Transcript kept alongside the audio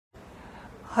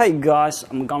Hey guys,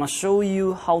 I'm gonna show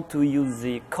you how to use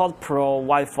the CoT Pro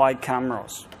Wi-Fi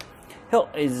cameras. Here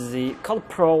is the CoT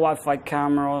Pro Wi-Fi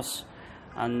cameras,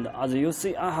 and as you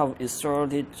see, I have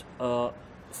inserted a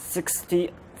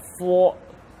 64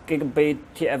 gigabit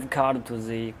TF card to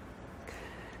the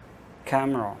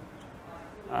camera.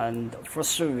 And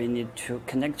first we need to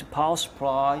connect the power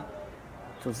supply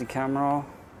to the camera,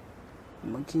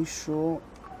 making sure.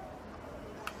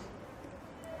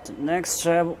 The next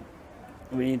step,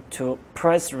 we need to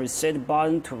press the reset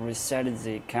button to reset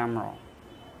the camera.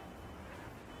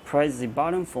 Press the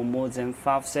button for more than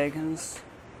 5 seconds.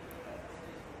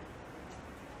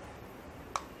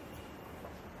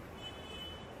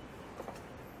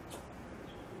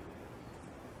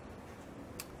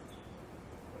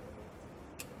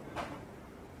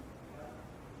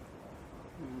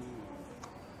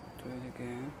 Do it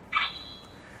again.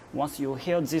 Once you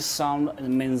hear this sound, it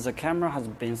means the camera has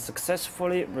been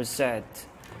successfully reset.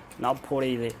 Now put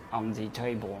it on the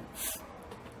table.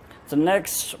 The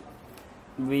next,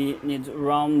 we need to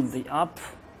run the app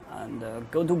and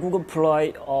go to Google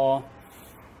Play or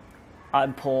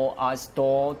Apple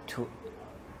iStore to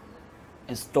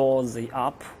install the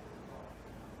app.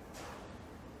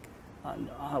 And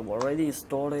I have already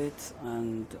installed it,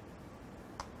 and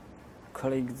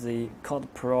click the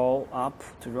CoT Pro app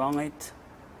to run it.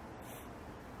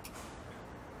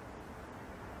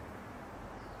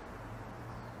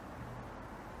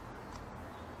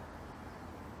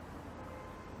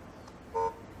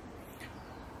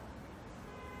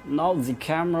 Now the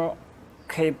camera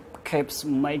keeps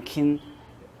making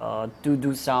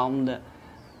doo-doo sound.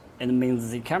 It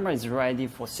means the camera is ready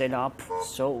for setup,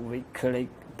 so we click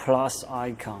plus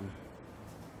icon.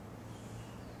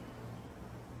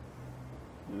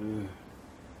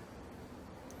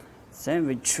 Then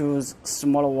we choose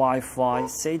small Wi-Fi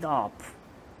setup.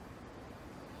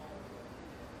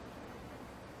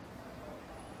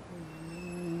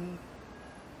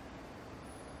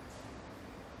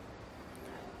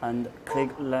 And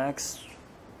click next.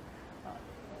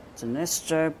 The next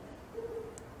step.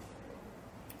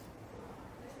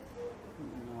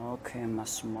 Okay, my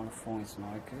smartphone is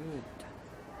not good.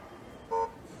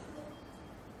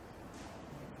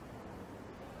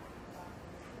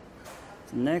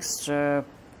 The next step.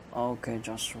 Okay,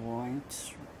 just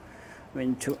wait. We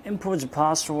need to input the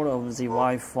password of the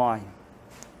Wi-Fi.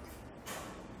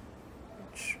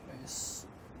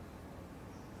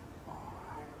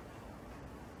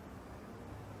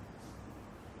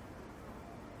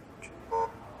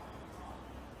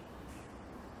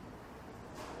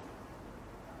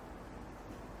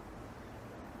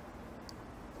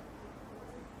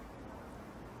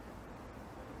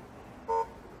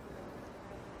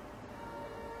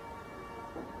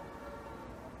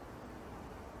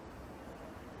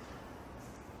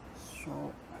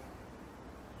 So,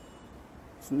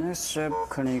 the next step,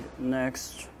 click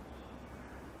next.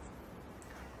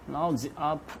 Now the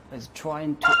app is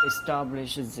trying to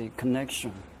establish the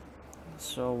connection.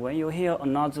 So when you hear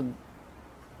another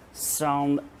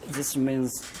sound, this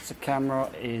means the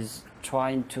camera is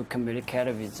trying to communicate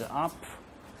with the app.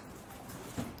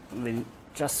 We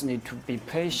just need to be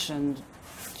patient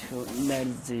to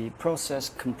let the process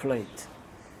complete.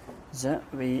 Then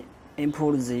we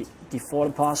input the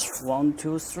default password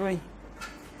 123,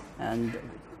 and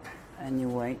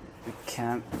anyway we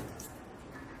can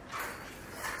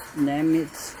name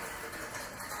it,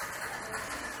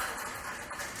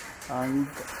 and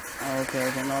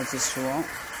okay, now this one,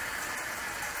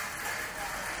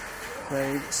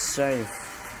 click save.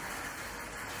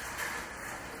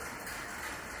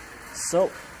 So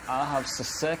I have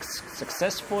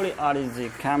successfully added the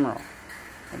camera,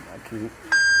 and I can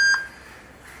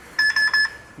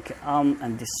on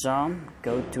and disarm,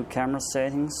 go to camera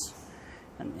settings,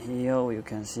 and here you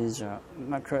can see the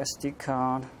micro SD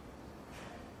card.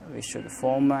 We should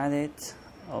format it.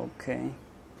 Okay.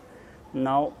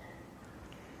 Now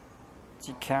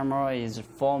the camera is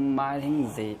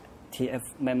formatting the TF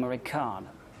memory card.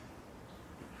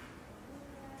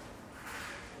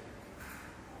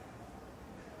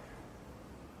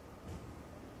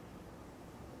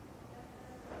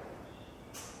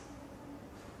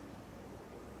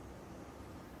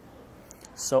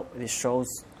 So it shows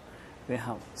we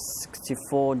have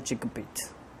 64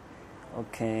 gigabit.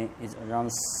 Okay, it's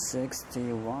around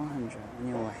 6100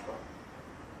 anyway.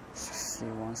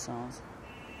 61,000.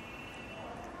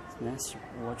 Let's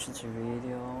watch the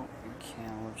video. You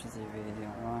can watch the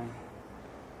video, right?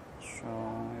 So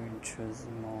you choose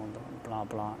the mode, blah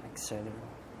blah, etc.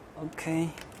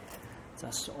 Okay,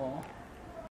 that's all.